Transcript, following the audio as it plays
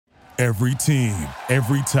Every team,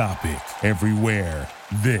 every topic, everywhere.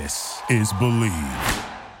 This is Believe.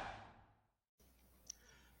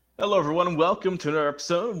 Hello, everyone, and welcome to another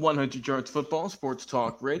episode of 100 Yards Football Sports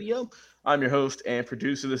Talk Radio. I'm your host and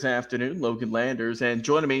producer this afternoon, Logan Landers, and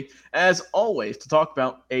joining me, as always, to talk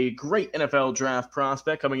about a great NFL draft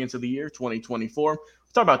prospect coming into the year 2024. We'll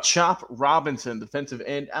talk about Chop Robinson, defensive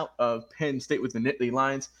end out of Penn State with the Nittany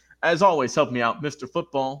Lions. As always, help me out, Mr.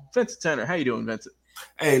 Football, Vincent Turner. How you doing, Vincent?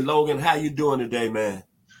 Hey, Logan, how you doing today, man?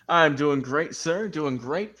 I'm doing great, sir. Doing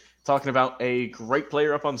great. Talking about a great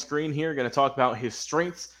player up on the screen here. Going to talk about his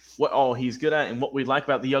strengths, what all he's good at, and what we like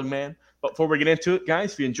about the young man. But before we get into it,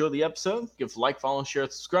 guys, if you enjoyed the episode, give us a like, follow, share,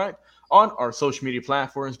 and subscribe on our social media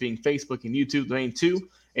platforms, being Facebook and YouTube, the main two.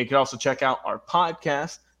 And you can also check out our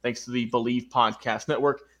podcast, thanks to the Believe Podcast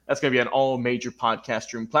Network. That's going to be on all major podcast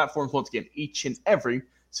streaming platforms, once again, each and every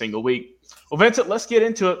single week. Well, Vincent, let's get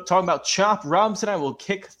into it. Talking about Chop Robinson, I will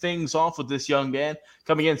kick things off with this young man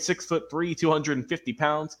coming in 6'3", 250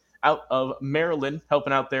 pounds, out of Maryland,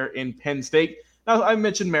 helping out there in Penn State. Now, I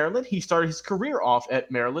mentioned Maryland. He started his career off at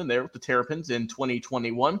Maryland there with the Terrapins in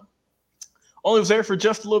 2021. Only was there for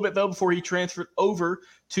just a little bit, though, before he transferred over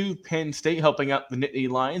to Penn State, helping out the Nittany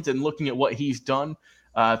Lions. And looking at what he's done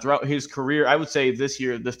throughout his career, I would say this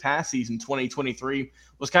past season, 2023,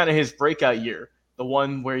 was kind of his breakout year. The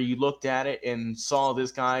one where you looked at it and saw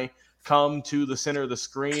this guy come to the center of the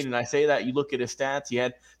screen. And I say that, you look at his stats. He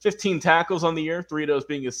had 15 tackles on the year, 3 of those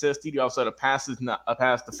being assisted. He also had a pass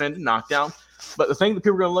defended, knockdown. But the thing that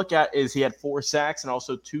people are going to look at is he had 4 sacks and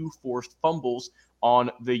also 2 forced fumbles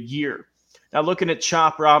on the year. Now, looking at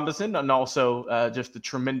Chop Robinson, and also just a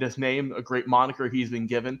tremendous name, a great moniker he's been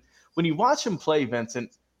given. When you watch him play,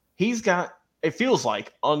 Vincent, he's got, it feels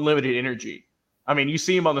like, unlimited energy. I mean, you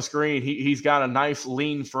see him on the screen. He's got a nice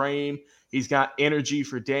lean frame. He's got energy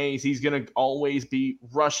for days. He's going to always be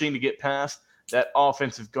rushing to get past that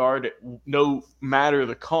offensive guard at no matter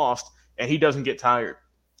the cost, and he doesn't get tired.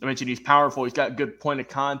 I mentioned he's powerful. He's got good point of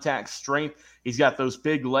contact strength. He's got those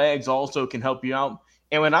big legs, also can help you out.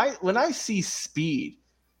 And when I see speed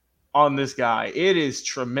on this guy, it is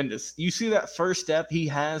tremendous. You see that first step he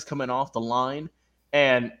has coming off the line,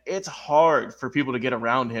 and it's hard for people to get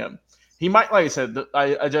around him. He might, like I said,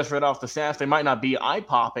 I just read off the stats. They might not be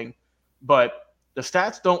eye-popping, but the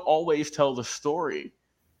stats don't always tell the story.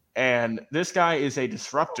 And this guy is a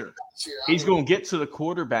disruptor. He's going to get to the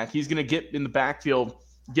quarterback. He's going to get in the backfield,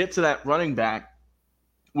 get to that running back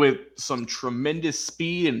with some tremendous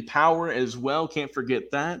speed and power as well. Can't forget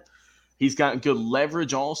that. He's got good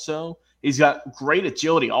leverage also. He's got great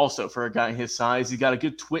agility also for a guy his size. He's got a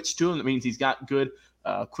good twitch to him. That means he's got good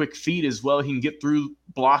quick feet as well. He can get through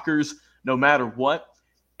blockers no matter what.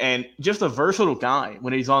 And just a versatile guy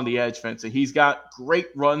when he's on the edge, Vincent. He's got great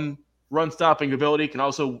run stopping ability, can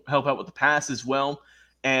also help out with the pass as well.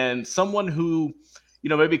 And someone who,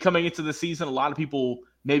 maybe coming into the season, a lot of people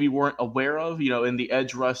maybe weren't aware of, in the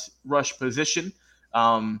edge rush position.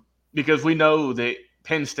 Because we know that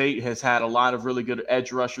Penn State has had a lot of really good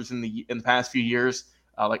edge rushers in the past few years,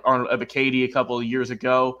 like Arnold Ebiketie a couple of years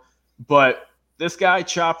ago. But this guy,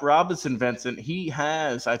 Chop Robinson, Vincent, he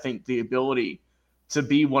has, I think, the ability to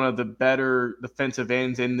be one of the better defensive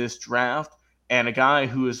ends in this draft, and a guy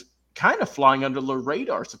who is kind of flying under the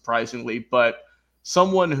radar, surprisingly, but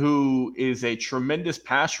someone who is a tremendous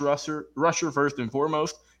pass rusher first and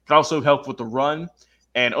foremost, can also help with the run.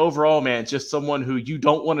 And overall, man, just someone who you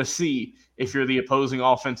don't want to see if you're the opposing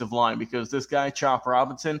offensive line, because this guy, Chop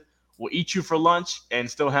Robinson, will eat you for lunch and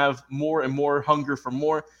still have more and more hunger for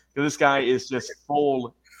more. This guy is just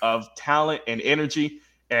full of talent and energy,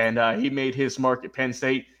 and he made his mark at Penn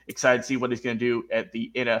State. Excited to see what he's going to do at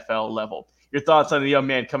the NFL level. Your thoughts on the young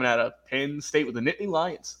man coming out of Penn State with the Nittany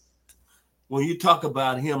Lions? When you talk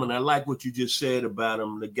about him, and I like what you just said about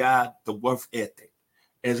him, the guy, the work ethic,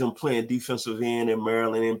 as him playing defensive end in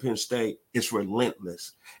Maryland and Penn State, it's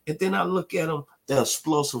relentless. And then I look at him, the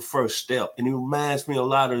explosive first step, and he reminds me a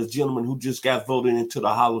lot of the gentleman who just got voted into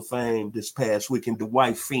the Hall of Fame this past weekend,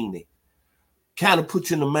 Dwight Feeney. Kind of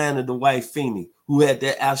put you in the mind of Dwight Feeney, who had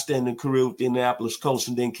that outstanding career with the Indianapolis Colts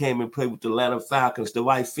and then came and played with the Atlanta Falcons.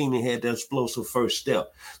 Dwight Feeney had that explosive first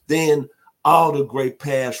step. Then all the great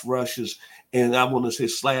pass rushers, and I want to say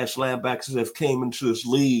slash linebackers that have came into this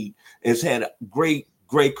league and has had great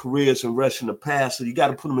careers in rushing the passer. You got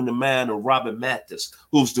to put them in the mind of Robert Mathis,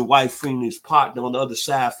 who's Dwight Feeney's partner on the other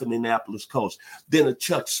side for the Indianapolis Colts. Then a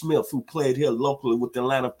Chuck Smith, who played here locally with the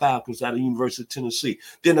Atlanta Falcons out of the University of Tennessee.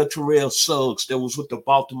 Then a Terrell Suggs that was with the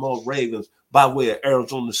Baltimore Ravens by way of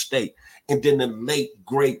Arizona State. And then the late,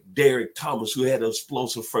 great Derek Thomas, who had an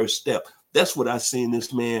explosive first step. That's what I see in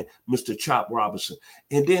this man, Mr. Chop Robinson.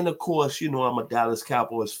 And then, of course, I'm a Dallas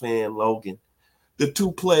Cowboys fan, Logan. The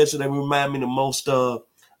two players that remind me the most of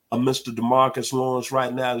Mr. DeMarcus Lawrence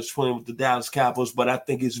right now is playing with the Dallas Cowboys, but I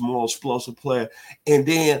think he's a more explosive player. And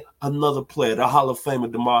then another player, the Hall of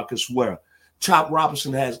Famer DeMarcus Ware. Chop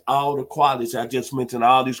Robinson has all the qualities I just mentioned,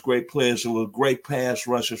 all these great players who were great pass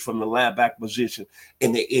rushers from the linebacker position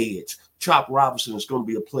and the edge. Chop Robinson is going to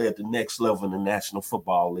be a player at the next level in the National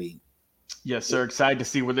Football League. Yes, sir. Excited to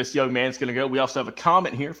see where this young man's going to go. We also have a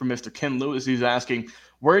comment here from Mr. Ken Lewis who's asking,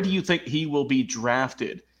 where do you think he will be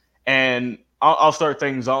drafted? And I'll start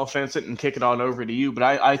things off, Vincent, and kick it on over to you. But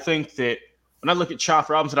I think that when I look at Chop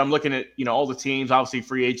Robinson, I'm looking at, all the teams. Obviously,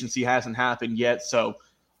 free agency hasn't happened yet. So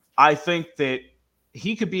I think that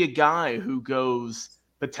he could be a guy who goes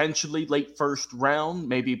potentially late first round,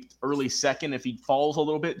 maybe early second if he falls a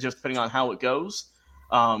little bit, just depending on how it goes.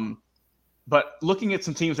 But looking at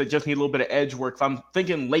some teams that just need a little bit of edge work, if I'm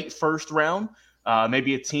thinking late first round,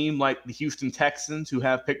 maybe a team like the Houston Texans who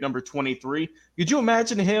have pick number 23. Could you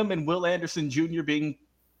imagine him and Will Anderson Jr. being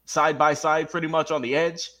side by side pretty much on the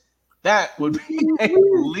edge? That would be a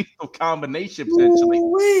lethal combination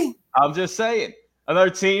potentially. I'm just saying. Another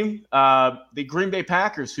team, the Green Bay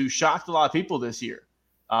Packers, who shocked a lot of people this year,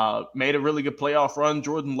 made a really good playoff run.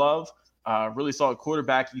 Jordan Love, really solid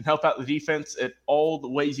quarterback. You can help out the defense at all the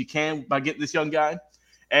ways you can by getting this young guy.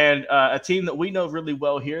 And a team that we know really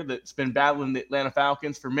well here that's been battling the Atlanta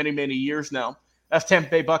Falcons for many, many years now, that's Tampa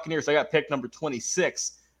Bay Buccaneers. They got pick number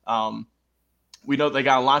 26. We know they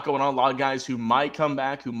got a lot going on, a lot of guys who might come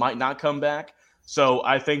back, who might not come back. So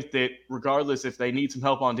I think that regardless if they need some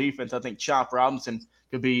help on defense, I think Chop Robinson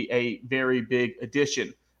could be a very big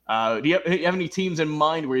addition. Do you have any teams in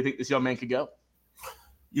mind where you think this young man could go?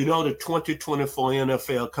 The 2024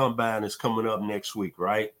 NFL Combine is coming up next week,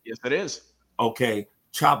 right? Yes, it is. Okay,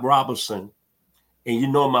 Chop Robinson,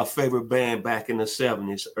 and my favorite band back in the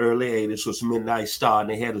 70s, early 80s was Midnight Star, and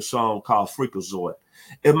they had a song called Freakazoid.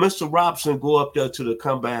 If Mr. Robinson go up there to the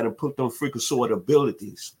Combine and put them Freakazoid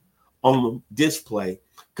abilities on display,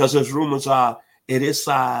 because there's rumors are at his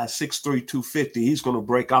size, 6'3", 250, he's going to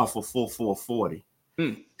break off a 4'4", 40.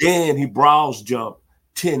 Then he brows jump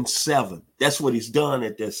 10-7. That's what he's done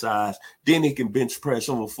at that size. Then he can bench press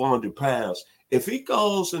over 400 pounds. If he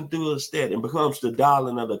goes and does that and becomes the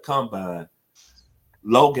darling of the Combine,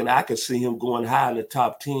 Logan, I could see him going high in the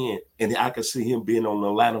top 10, and I could see him being on the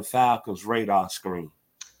Atlanta Falcons radar screen.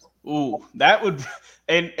 Ooh, that would –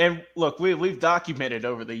 and look, we've documented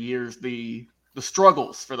over the years the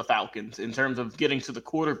struggles for the Falcons in terms of getting to the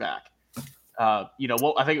quarterback. I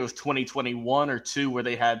think it was 2021 or 2 where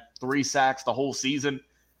they had 3 sacks the whole season.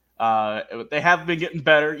 They have been getting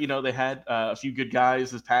better. They had a few good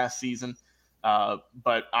guys this past season.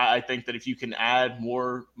 But I think that if you can add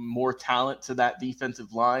more talent to that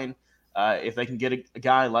defensive line, if they can get a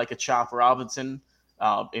guy like a Chop Robinson,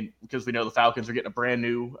 because we know the Falcons are getting a brand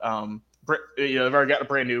new, they've already got a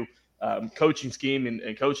brand new coaching scheme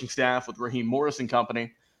and coaching staff with Raheem Morris and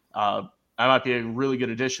company. That might be a really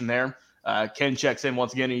good addition there. Ken checks in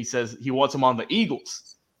once again, and he says he wants him on the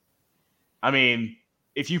Eagles. I mean,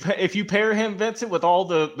 if you pair him, Vincent, with all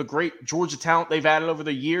the great Georgia talent they've added over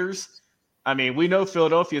the years, I mean, we know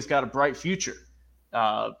Philadelphia's got a bright future.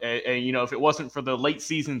 And if it wasn't for the late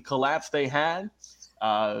season collapse they had,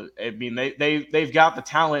 I mean, they've got the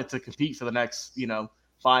talent to compete for the next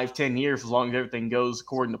 5-10 years as long as everything goes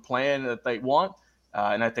according to plan that they want.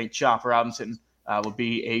 And I think Chop Robinson would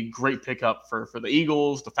be a great pickup for the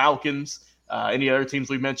Eagles, the Falcons, any other teams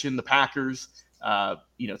we mentioned, the Packers,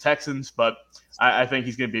 Texans. But I think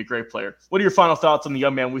he's going to be a great player. What are your final thoughts on the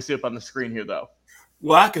young man we see up on the screen here, though?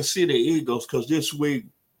 Well, I can see the Eagles because this week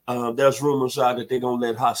there's rumors out that they're going to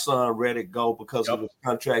let Hassan Reddick go because of the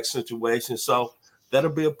contract situation. So that'll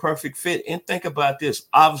be a perfect fit. And think about this.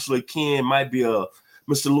 Obviously, Ken might be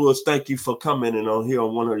Mr. Lewis, thank you for commenting on here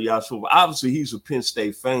on one of the y'all. Obviously, he's a Penn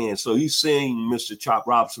State fan, so he's seeing Mr. Chop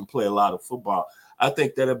Robinson play a lot of football. I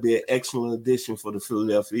think that'll be an excellent addition for the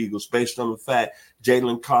Philadelphia Eagles based on the fact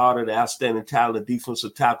Jalen Carter, the outstanding talent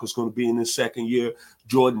defensive tackle, is going to be in his second year.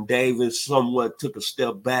 Jordan Davis somewhat took a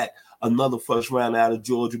step back, another first round out of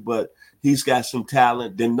Georgia, but he's got some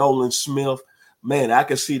talent. Then Nolan Smith, man, I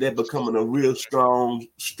can see that becoming a real strong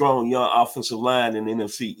young offensive line in the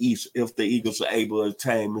NFC East if the Eagles are able to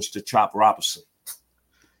attain Mr. Chop Robinson.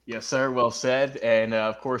 Yes, sir. Well said. And,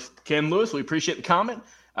 of course, Ken Lewis, we appreciate the comment.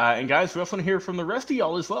 And, guys, we also want to hear from the rest of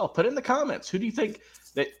y'all as well. Put in the comments. Who do you think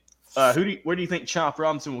that where do you think Chop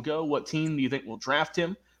Robinson will go? What team do you think will draft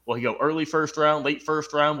him? Will he go early first round, late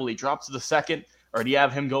first round? Will he drop to the second? Or do you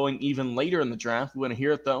have him going even later in the draft? We want to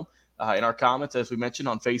hear it, though. in our comments, as we mentioned,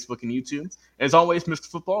 on Facebook and YouTube. And as always, Mr.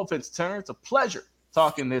 Football, Vincent Turner, it's a pleasure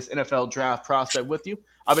talking this NFL draft prospect with you.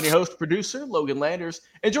 I've been your host, producer, Logan Landers.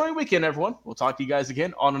 Enjoy your weekend, everyone. We'll talk to you guys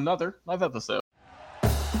again on another live episode.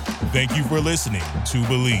 Thank you for listening to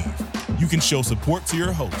Believe. You can show support to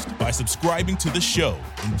your host by subscribing to the show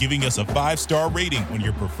and giving us a 5-star rating on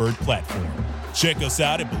your preferred platform. Check us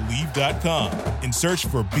out at Believe.com and search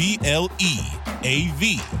for BLEAV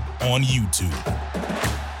on YouTube.